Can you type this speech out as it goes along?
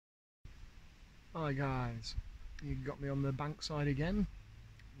Hi guys, you got me on the bankside again,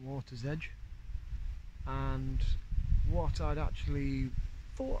 water's edge, and what I'd actually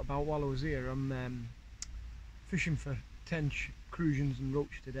thought about while I was here, I'm fishing for tench, crucians and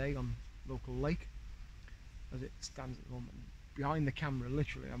roach today on local lake as it stands at the moment. Behind the camera,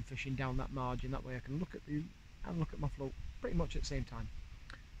 literally, I'm fishing down that margin, that way I can look at you and look at my float pretty much at the same time.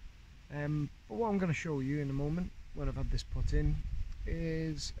 But what I'm going to show you in a moment, when I've had this put in,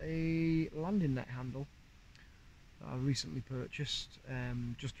 is a landing net handle that I recently purchased,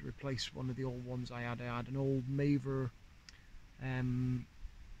 just to replace one of the old ones I had. I had an old Maver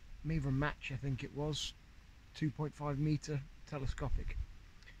Match, I think it was, 2.5 metre telescopic,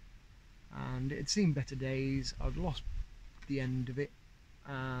 and it had seen better days. I'd lost the end of it,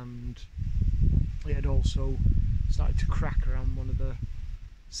 and it had also started to crack around one of the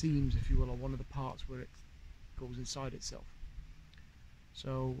seams, if you will, or one of the parts where it goes inside itself.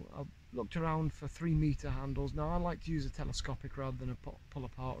 So I looked around for 3 metre handles. Now I like to use a telescopic rather than a pull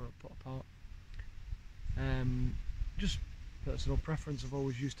apart or a put apart. Just personal preference, I've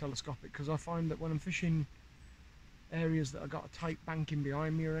always used telescopic because I find that when I'm fishing areas that I've got a tight banking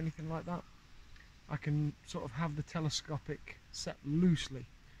behind me or anything like that, I can sort of have the telescopic set loosely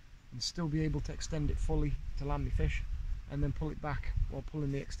and still be able to extend it fully to land me fish, and then pull it back while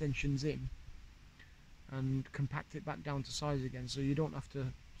pulling the extensions in and compact it back down to size again, so you don't have to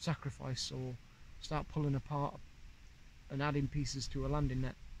sacrifice or start pulling apart and adding pieces to a landing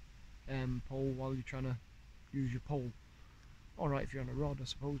net pole while you're trying to use your pole. Alright if you're on a rod, I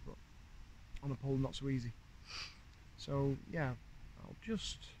suppose, but on a pole not so easy. So yeah, I'll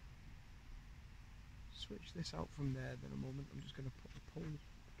just switch this out from there then a moment. I'm just going to put the pole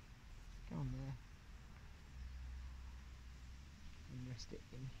down there and rest it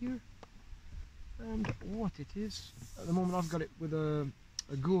in here. And what it is, at the moment I've got it with a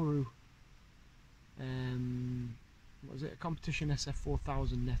Guru, what was it, a Competition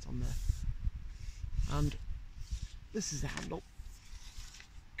SF4000 net on there, and this is the handle,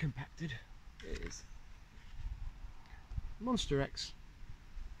 compacted. It is Monster X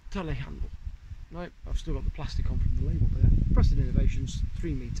tele handle. Right, I've still got the plastic on from the label there. Preston Innovations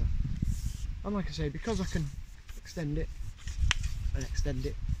 3 metre, and like I say, because I can extend it and extend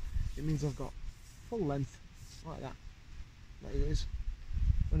it, it means I've got full length like that, like it is,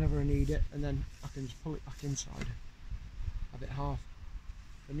 whenever I need it, and then I can just pull it back inside, have it half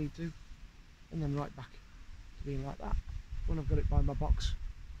if I need to, and then right back to being like that when I've got it by my box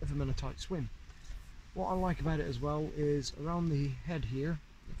if I'm in a tight swim. What I like about it as well is around the head here,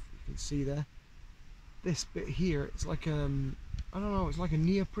 if you can see there, this bit here, it's like I don't know, it's like a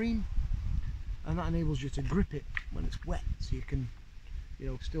neoprene, and that enables you to grip it when it's wet, so you can, you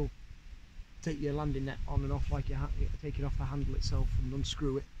know, still take your landing net on and off like you take it off the handle itself and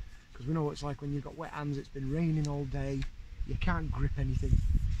unscrew it, because we know what it's like when you've got wet hands, it's been raining all day, you can't grip anything.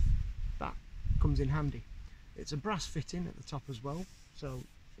 That comes in handy. It's a brass fitting at the top as well, so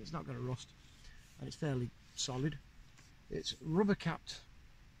it's not going to rust, and it's fairly solid. It's rubber capped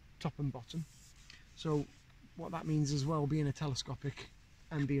top and bottom, so what that means as well, being a telescopic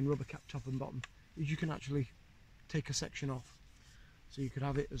and being rubber capped top and bottom, is you can actually take a section off. So you could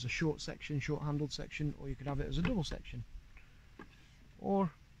have it as a short section, short handled section, or you could have it as a double section, or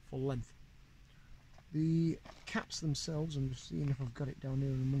full length. The caps themselves, I'm just seeing if I've got it down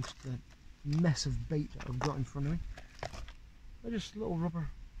here amongst the mess of bait that I've got in front of me. They're just little rubber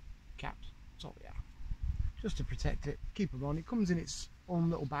caps, that's all they are. Just to protect it, keep them on. It comes in its own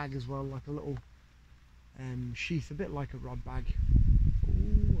little bag as well, like a little sheath, a bit like a rod bag.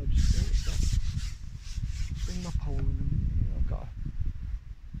 Oh, I just noticed that. Bring my pole in a minute. I've got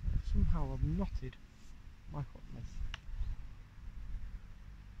somehow I've knotted my hook mess.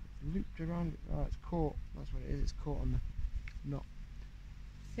 It's looped around it. Oh, it's caught. That's what it is. It's caught on the knot.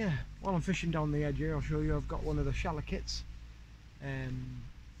 Yeah, while I'm fishing down the edge here, I'll show you I've got one of the shallow kits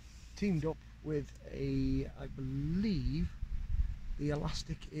teamed up with a, I believe the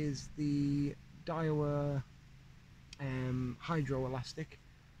elastic is the Daiwa Hydro Elastic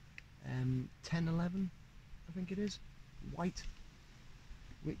 1011, I think it is, white,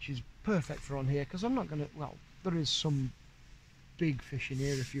 which is perfect for on here, because I'm not going to, well, there is some big fish in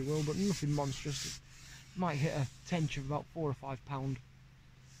here, if you will, but nothing monstrous. It might hit a tench of about 4 or 5 pound,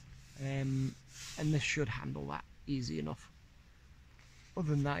 and this should handle that easy enough. Other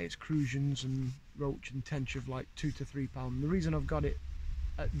than that, it's crucians and roach and tench of like 2 to 3 pound. The reason I've got it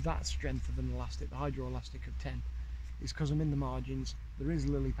at that strength of an elastic, the Hydro Elastic of 10, is because I'm in the margins. There is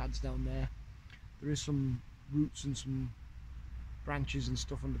lily pads down there, there is some roots and some branches and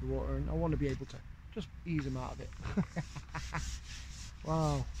stuff under the water, and I want to be able to just ease them out of it.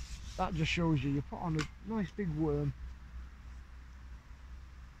 Wow, that just shows you put on a nice big worm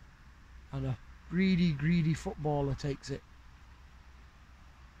and a greedy footballer takes it.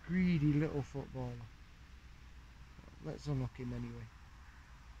 Greedy little footballer. Let's unlock him anyway.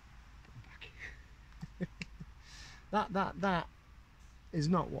 Put him back. That is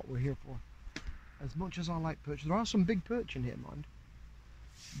not what we're here for. As much as I like perch, there are some big perch in here, mind.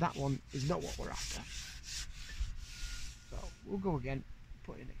 That one is not what we're after. So we'll go again,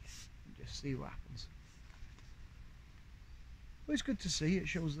 put in it and just see what happens. Well, it's good to see. It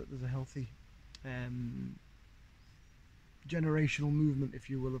shows that there's a healthy generational movement, if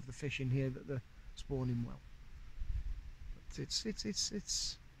you will, of the fish in here, that they're spawning well. But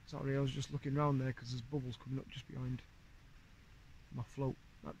it's sorry, I was just looking around there because there's bubbles coming up just behind my float.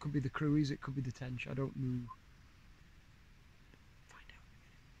 That could be the cruies, it could be the tench, I don't know. Find out.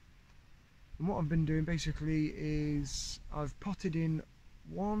 And what I've been doing basically is I've potted in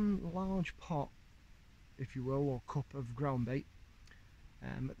one large pot, if you will, or cup of ground bait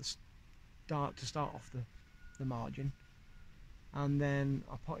at the start to start off the margin, and then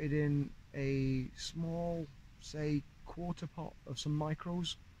I potted in a small, say, quarter pot of some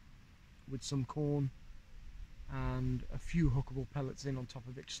micros with some corn and a few hookable pellets in on top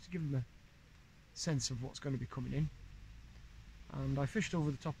of it, just to give them a sense of what's going to be coming in. And I fished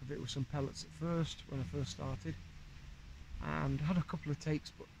over the top of it with some pellets at first, when I first started, and had a couple of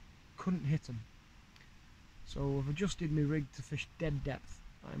takes but couldn't hit them. So I've adjusted my rig to fish dead depth.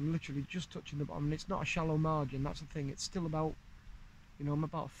 I'm literally just touching the bottom, and it's not a shallow margin, that's the thing. It's still about, you know, I'm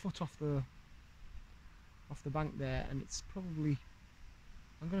about a foot off the bank there, and it's probably,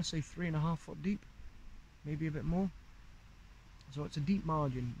 I'm going to say 3.5 foot deep, maybe a bit more. So it's a deep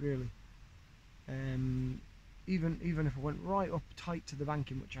margin, really. Even if I went right up tight to the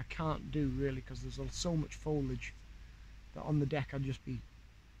banking, which I can't do really because there's so much foliage that on the deck I'd just be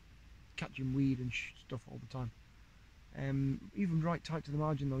catching weed and stuff all the time. Even right tight to the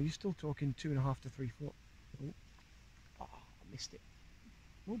margin though, you're still talking 2.5 to 3 foot. Oh, I missed it.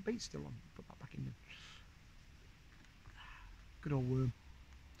 Oh, bait's still on. Put that back in there. Good old worm.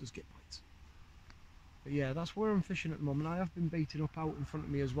 Does get bites. But yeah, that's where I'm fishing at the moment. I have been baiting up out in front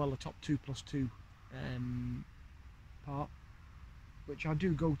of me as well, a top 2+2 part, which I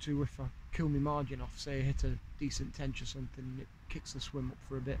do go to if I kill my margin off, say I hit a decent tench or something and it kicks the swim up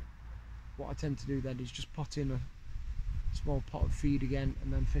for a bit. What I tend to do then is just pot in a small pot of feed again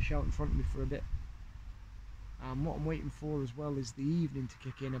and then fish out in front of me for a bit. And what I'm waiting for as well is the evening to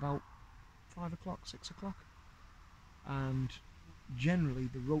kick in, about 5 o'clock, 6 o'clock, and generally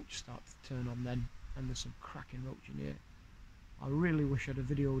the roach starts to turn on then, and there's some cracking roach in here. I really wish I'd have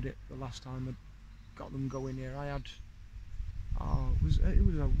videoed it the last time I got them going here. I had, it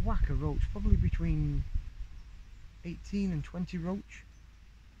was a whack of roach, probably between 18 and 20 roach,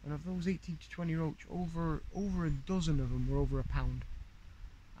 and of those 18 to 20 roach, over a dozen of them were over a pound,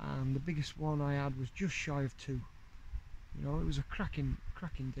 and the biggest one I had was just shy of 2. You know, it was a cracking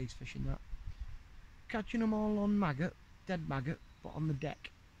day's fishing that. Catching them all on maggot, dead maggot, but on the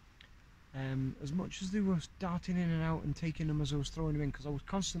deck. As much as they were darting in and out and taking them as I was throwing them in, because I was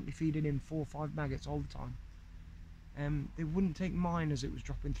constantly feeding in 4 or 5 maggots all the time, they wouldn't take mine as it was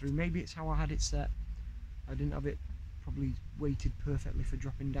dropping through. Maybe it's how I had it set. I didn't have it probably weighted perfectly for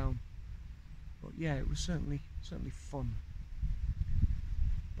dropping down. But yeah, it was certainly fun.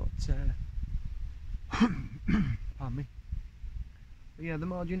 But pardon me. But yeah, the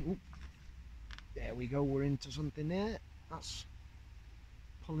margin. Ooh, there we go. We're into something there. That's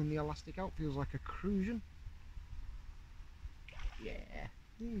pulling the elastic out. Feels like a crucian. Yeah.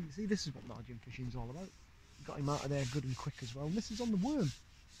 See, this is what margin fishing's all about. Got him out of there good and quick as well. And this is on the worm.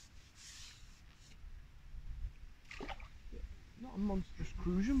 Not a monstrous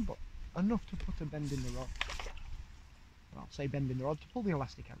crucian, but enough to put a bend in the rod. Well, I'll say bend in the rod to pull the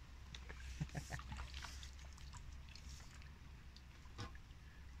elastic out.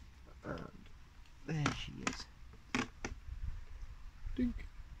 And there she is. Dink.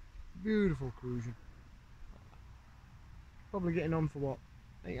 Beautiful crucian. Probably getting on for what?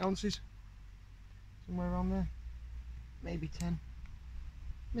 8 ounces? Somewhere around there. Maybe 10.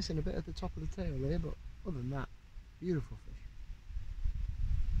 Missing a bit at the top of the tail there, but other than that, beautiful fish.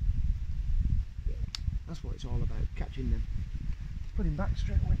 That's what it's all about, catching them. Put him back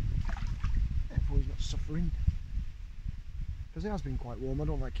straight away. Therefore he's not suffering. Because it has been quite warm, I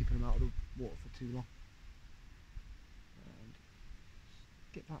don't like keeping him out of the water for too long. And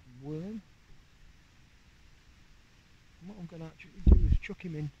get that worm. And what I'm going to actually do is chuck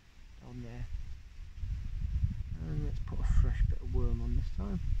him in down there. And let's put a fresh bit of worm on this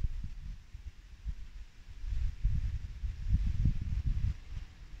time.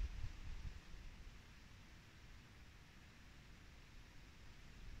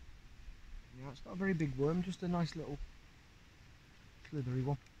 it's not a very big worm, just a nice little slithery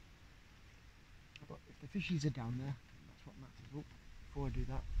one. But if the fishies are down there, that's what matters. Oh, before I do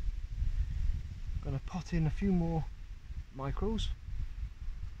that, I'm going to pot in a few more micros.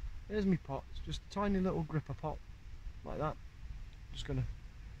 Here's my pot, it's just a tiny little gripper pot, like that. Just going to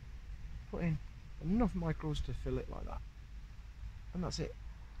put in enough micros to fill it like that. And that's it.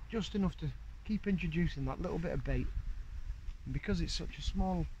 Just enough to keep introducing that little bit of bait. And because it's such a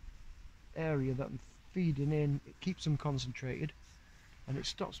small area that I'm feeding in, it keeps them concentrated. And it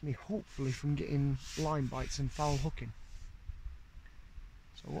stops me hopefully from getting line bites and foul hooking.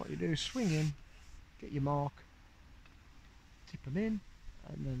 So what you do is swing in, get your mark, tip them in,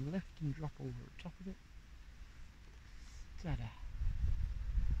 and then lift and drop over the top of it. Ta-da!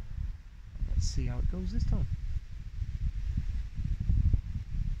 Let's see how it goes this time.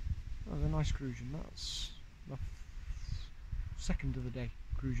 That was a nice crucian. That's the second of the day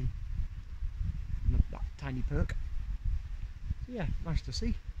crucian. That tiny perk. So yeah, nice to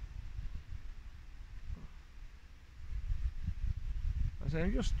see. I say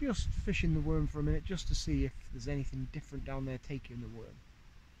I'm just fishing the worm for a minute just to see if there's anything different down there taking the worm.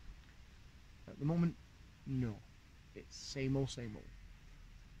 At the moment, no. It's same old, same old.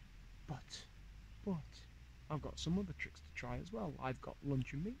 But I've got some other tricks to try as well. I've got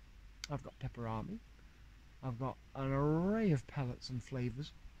luncheon meat, I've got pepperami, I've got an array of pellets and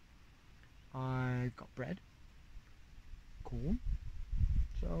flavours. I've got bread, corn.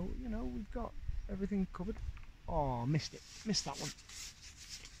 So, you know, we've got everything covered. Oh, missed it. Missed that one.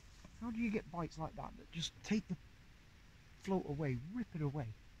 How do you get bites like that just take the float away, rip it away,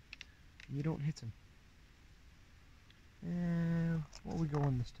 and you don't hit them? What are we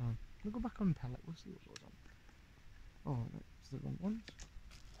going this time? We'll go back on pellet, we'll see what goes on. Oh, that's the wrong one.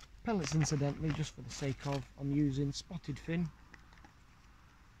 Pellets, incidentally, just for the sake of, I'm using spotted fin.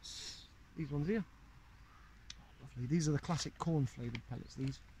 These ones here. Oh, lovely. These are the classic corn flavoured pellets,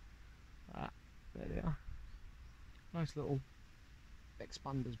 these. There they are. Nice little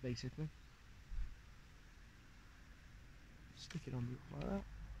expanders, basically. Stick it on the like that.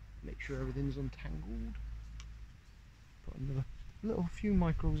 Make sure everything's untangled. Put another little few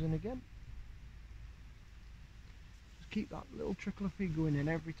micros in again. Just keep that little trickle of feed going in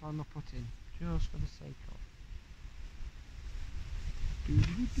every time I put in, just for the sake of. There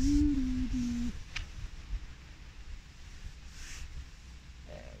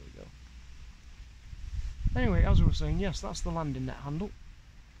we go. Anyway, as I was saying, yes, that's the landing net handle.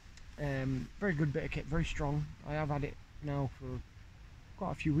 Very good bit of kit, very strong. I have had it now for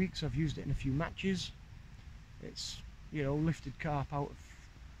quite a few weeks. I've used it in a few matches. It's, you know, lifted carp out of,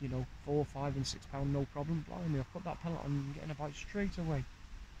 you know, 4, 5 and 6 pound, no problem. Blimey, I've put that pellet on and getting a bite straight away.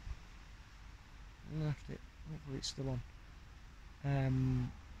 Left it, hopefully it's still on.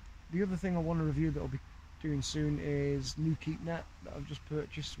 The other thing I want to review that I'll be doing soon is new keep net that I've just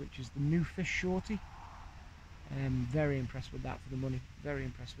purchased, which is the new fish shorty. Very impressed with that for the money, very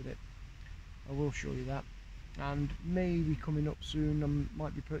impressed with it. I will show you that. And maybe coming up soon I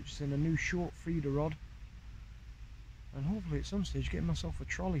might be purchasing a new short feeder rod, and hopefully at some stage getting myself a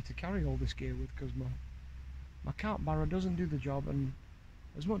trolley to carry all this gear with, because my carp barrow doesn't do the job, and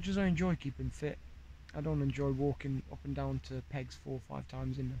as much as I enjoy keeping fit, I don't enjoy walking up and down to pegs 4 or 5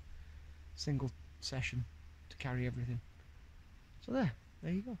 times in a single session to carry everything. So there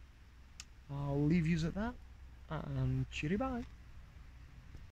you go. I'll leave yous at that, and cheery bye.